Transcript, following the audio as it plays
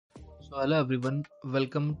So hello everyone,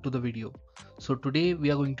 welcome to the video. So today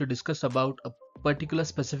we are going to discuss about a particular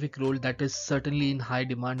specific role that is certainly in high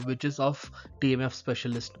demand, which is of TMF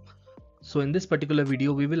specialist. So in this particular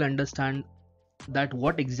video we will understand that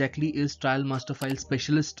what exactly is trial master file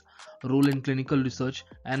specialist role in clinical research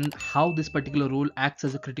and how this particular role acts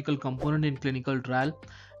as a critical component in clinical trial,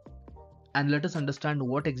 and let us understand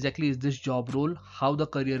what exactly is this job role, how the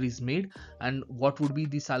career is made, and what would be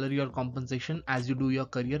the salary or compensation as you do your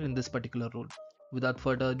career in this particular role. Without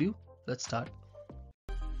further ado, let's start.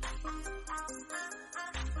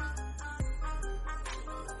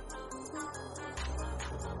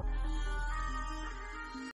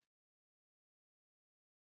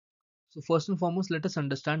 So first and foremost, let us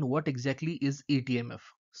understand what exactly is eTMF.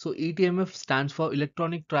 So eTMF stands for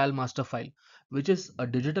Electronic Trial Master File, which is a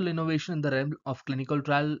digital innovation in the realm of clinical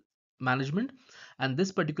trial management. And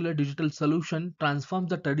this particular digital solution transforms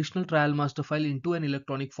the traditional trial master file into an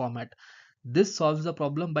electronic format. This solves the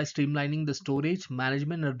problem by streamlining the storage,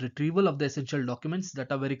 management, and retrieval of the essential documents that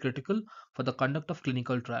are very critical for the conduct of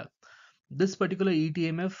clinical trial. This particular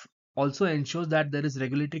eTMF also ensures that there is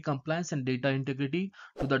regulatory compliance and data integrity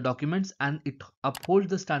to the documents, and it upholds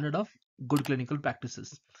the standard of good clinical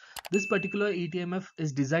practices. This particular eTMF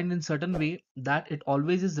is designed in certain way that it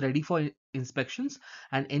always is ready for inspections,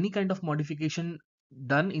 and any kind of modification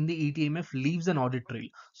done in the eTMF leaves an audit trail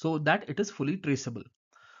so that it is fully traceable.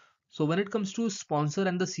 So when it comes to sponsor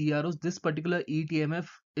and the CROs, this particular eTMF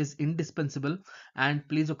is indispensable and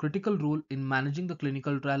plays a critical role in managing the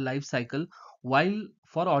clinical trial life cycle, while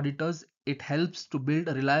for auditors, it helps to build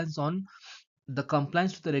a reliance on the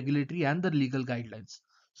compliance to the regulatory and the legal guidelines.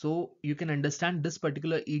 So you can understand this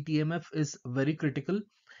particular eTMF is very critical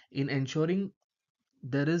in ensuring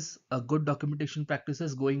there is a good documentation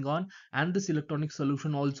practices going on, and this electronic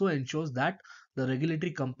solution also ensures that the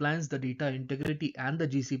regulatory compliance, the data integrity, and the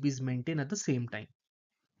GCP is maintained at the same time.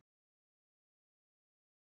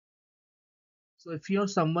 So if you're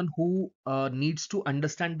someone who needs to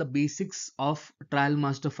understand the basics of trial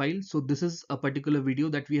master file, so this is a particular video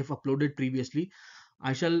that we have uploaded previously.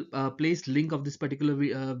 I shall place link of this particular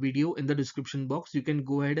video in the description box. You can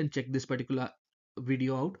go ahead and check this particular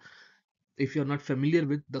video out if you're not familiar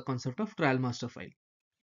with the concept of trial master file.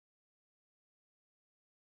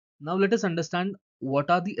 Now let us understand what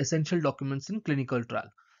are the essential documents in clinical trial.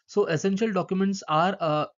 So essential documents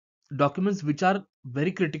are documents which are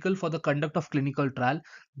very critical for the conduct of clinical trial.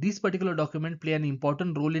 These particular documents play an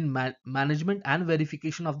important role in management and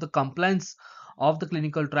verification of the compliance of the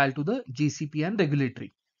clinical trial to the GCP and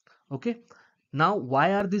regulatory. Okay. Now,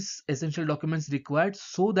 why are these essential documents required?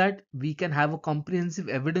 So that we can have a comprehensive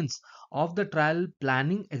evidence of the trial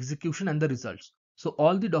planning, execution, and the results. So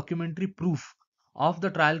all the documentary proof of the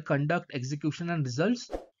trial conduct, execution, and results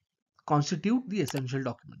constitute the essential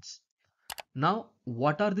documents. Now,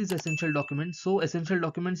 what are these essential documents? So essential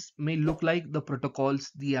documents may look like the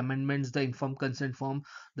protocols, the amendments, the informed consent form,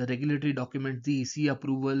 the regulatory documents, the EC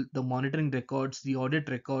approval, the monitoring records, the audit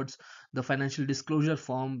records, the financial disclosure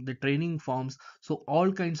form, the training forms. So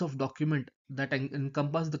all kinds of document that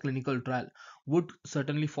encompass the clinical trial would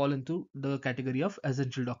certainly fall into the category of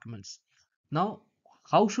essential documents. Now,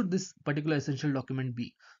 how should this particular essential document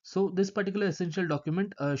be? So this particular essential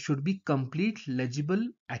document should be complete, legible,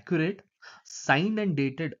 accurate, signed and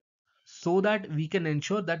dated, so that we can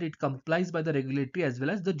ensure that it complies by the regulatory as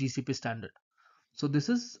well as the GCP standard. So this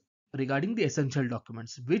is regarding the essential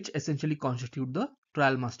documents, which essentially constitute the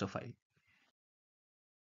trial master file.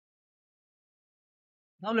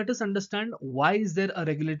 Now let us understand why is there a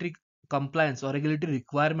regulatory compliance or regulatory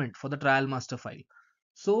requirement for the trial master file.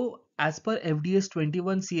 So as per FDA's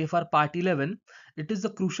 21 CFR Part 11, it is a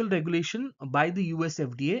crucial regulation by the US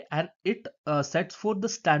FDA, and it sets forth the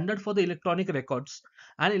standard for the electronic records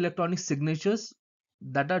and electronic signatures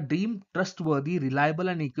that are deemed trustworthy, reliable,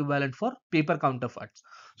 and equivalent for paper counterparts.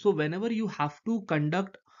 So whenever you have to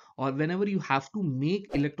conduct or whenever you have to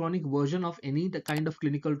make electronic version of any the kind of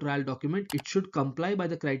clinical trial document, it should comply by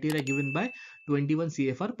the criteria given by 21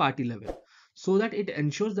 CFR Part 11, so that it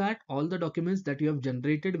ensures that all the documents that you have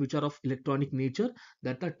generated which are of electronic nature,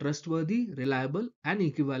 that are trustworthy, reliable, and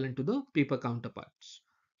equivalent to the paper counterparts.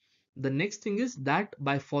 The next thing is that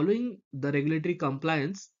by following the regulatory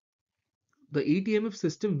compliance, the eTMF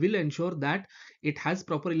system will ensure that it has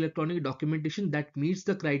proper electronic documentation that meets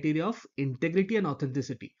the criteria of integrity and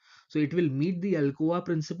authenticity. So it will meet the ALCOA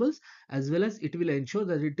principles, as well as it will ensure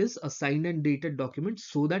that it is a signed and dated document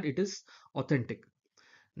so that it is authentic.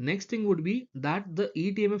 Next thing would be that the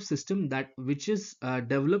eTMF system that which is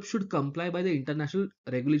developed should comply by the international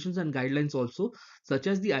regulations and guidelines also, such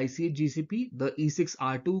as the ICH GCP, the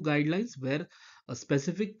E6R2 guidelines, where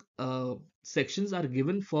specific sections are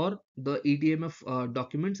given for the eTMF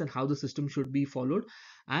documents and how the system should be followed,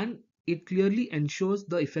 and it clearly ensures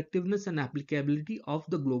the effectiveness and applicability of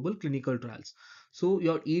the global clinical trials. So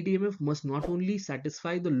your eTMF must not only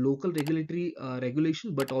satisfy the local regulatory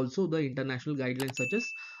regulation but also the international guidelines such as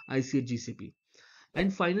ICH-GCP.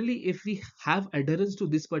 And finally, if we have adherence to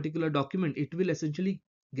this particular document, it will essentially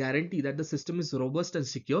guarantee that the system is robust and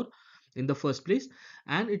secure in the first place,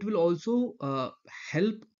 and it will also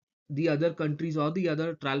help the other countries or the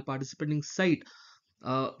other trial participating site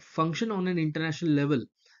function on an international level,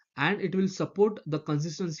 and it will support the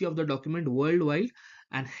consistency of the document worldwide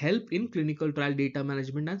and help in clinical trial data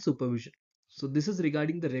management and supervision. So this is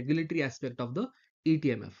regarding the regulatory aspect of the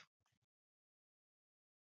eTMF.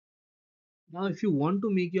 Now, if you want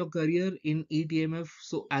to make your career in eTMF,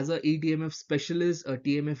 so as a eTMF specialist, a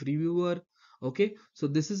TMF reviewer, okay, so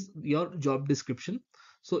this is your job description.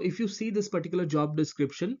 So if you see this particular job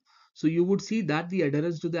description, so you would see that the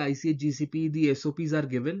adherence to the ICH GCP, the SOPs are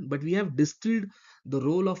given, but we have distilled the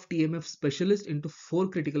role of TMF specialist into four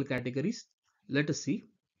critical categories. Let us see.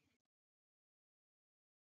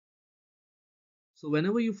 So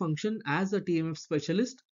whenever you function as a TMF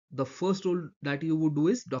specialist, the first role that you would do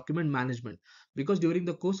is document management, because during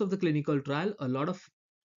the course of the clinical trial, a lot of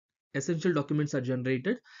essential documents are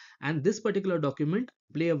generated, and this particular document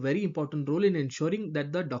play a very important role in ensuring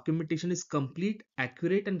that the documentation is complete,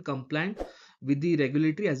 accurate and compliant with the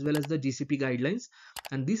regulatory as well as the GCP guidelines.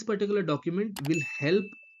 And this particular document will help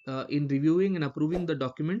in reviewing and approving the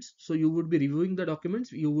documents. So you would be reviewing the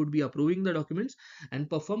documents, you would be approving the documents, and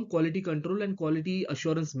perform quality control and quality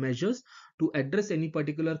assurance measures to address any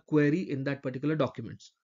particular query in that particular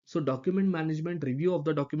documents. So document management review of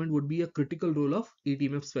the document would be a critical role of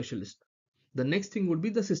eTMF specialist. The next thing would be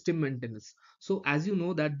the system maintenance. So as you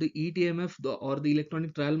know that the eTMF or the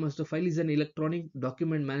electronic trial master file is an electronic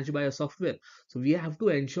document managed by a software. So we have to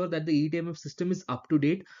ensure that the eTMF system is up to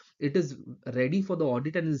date. It is ready for the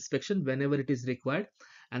audit and inspection whenever it is required.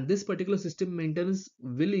 And this particular system maintenance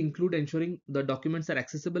will include ensuring the documents are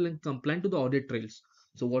accessible and compliant to the audit trails.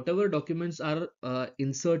 So whatever documents are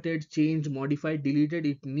inserted, changed, modified, deleted,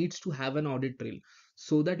 it needs to have an audit trail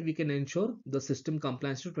so that we can ensure the system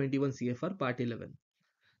compliance to 21 CFR Part 11.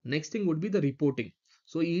 Next thing would be the reporting.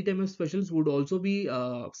 So eTMF specialists would also be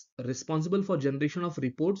responsible for generation of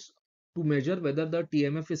reports to measure whether the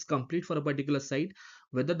TMF is complete for a particular site,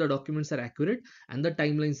 whether the documents are accurate and the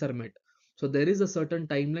timelines are met. So there is a certain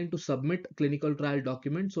timeline to submit clinical trial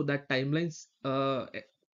documents, so that timelines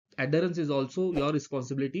adherence is also your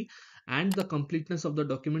responsibility, and the completeness of the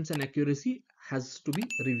documents and accuracy has to be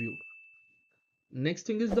reviewed. Next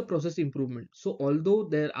thing is the process improvement. So although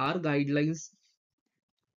there are guidelines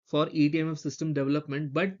for eTMF system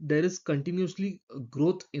development, but there is continuously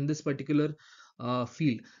growth in this particular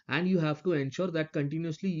field, and you have to ensure that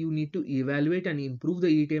continuously you need to evaluate and improve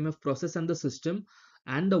the eTMF process and the system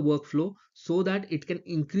and the workflow so that it can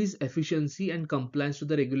increase efficiency and compliance to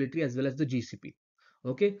the regulatory as well as the GCP.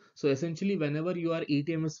 Okay, so essentially whenever you are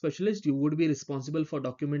eTMF specialist, you would be responsible for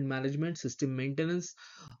document management, system maintenance,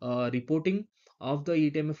 reporting of the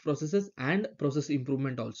eTMF processes and process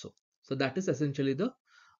improvement also. So that is essentially the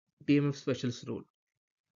TMF specialist role.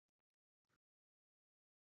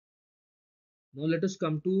 Now let us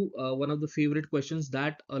come to one of the favorite questions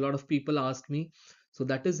that a lot of people ask me. So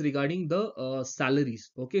that is regarding the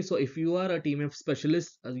salaries. Okay, so if you are a TMF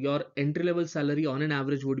specialist, your entry level salary on an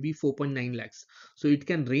average would be 4.9 lakhs. So it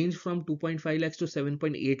can range from 2.5 lakhs to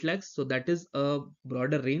 7.8 lakhs. So that is a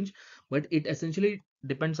broader range, but it essentially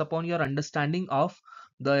depends upon your understanding of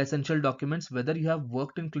the essential documents, whether you have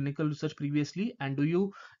worked in clinical research previously and do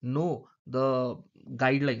you know the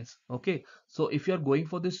guidelines. Okay, so if you're going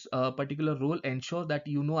for this particular role, ensure that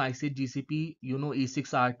you know ICH GCP, you know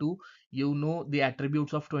E6R2, you know the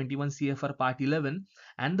attributes of 21 CFR Part 11,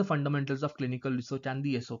 and the fundamentals of clinical research and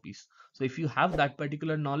the SOPs. So if you have that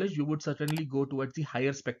particular knowledge, you would certainly go towards the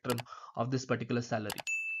higher spectrum of this particular salary.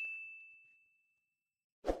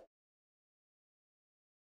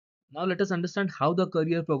 Now let us understand how the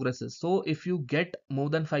career progresses. So if you get more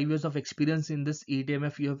than 5 years of experience in this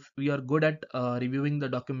eTMF, you are good at reviewing the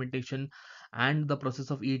documentation and the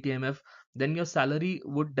process of eTMF, then your salary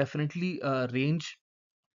would definitely range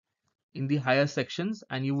in the higher sections,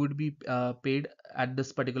 and you would be paid at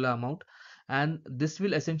this particular amount, and this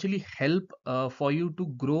will essentially help for you to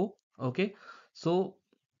grow. Okay, so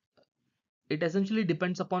it essentially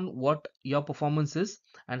depends upon what your performance is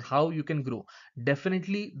and how you can grow.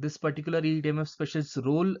 Definitely this particular eTMF specialist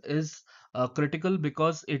role is critical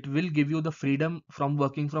because it will give you the freedom from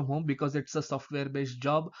working from home, because it's a software based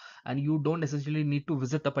job and you don't essentially need to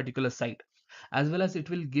visit a particular site. as well as it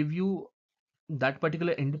will give you that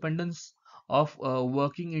particular independence of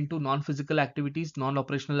working into non-physical activities,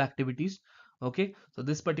 non-operational activities. Okay, so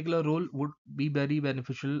this particular role would be very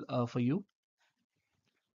beneficial for you.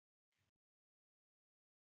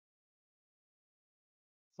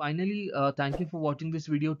 Finally, thank you for watching this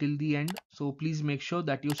video till the end. So please make sure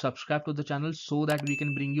that you subscribe to the channel so that we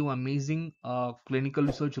can bring you amazing clinical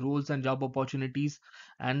research roles and job opportunities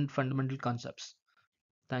and fundamental concepts.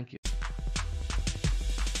 Thank you.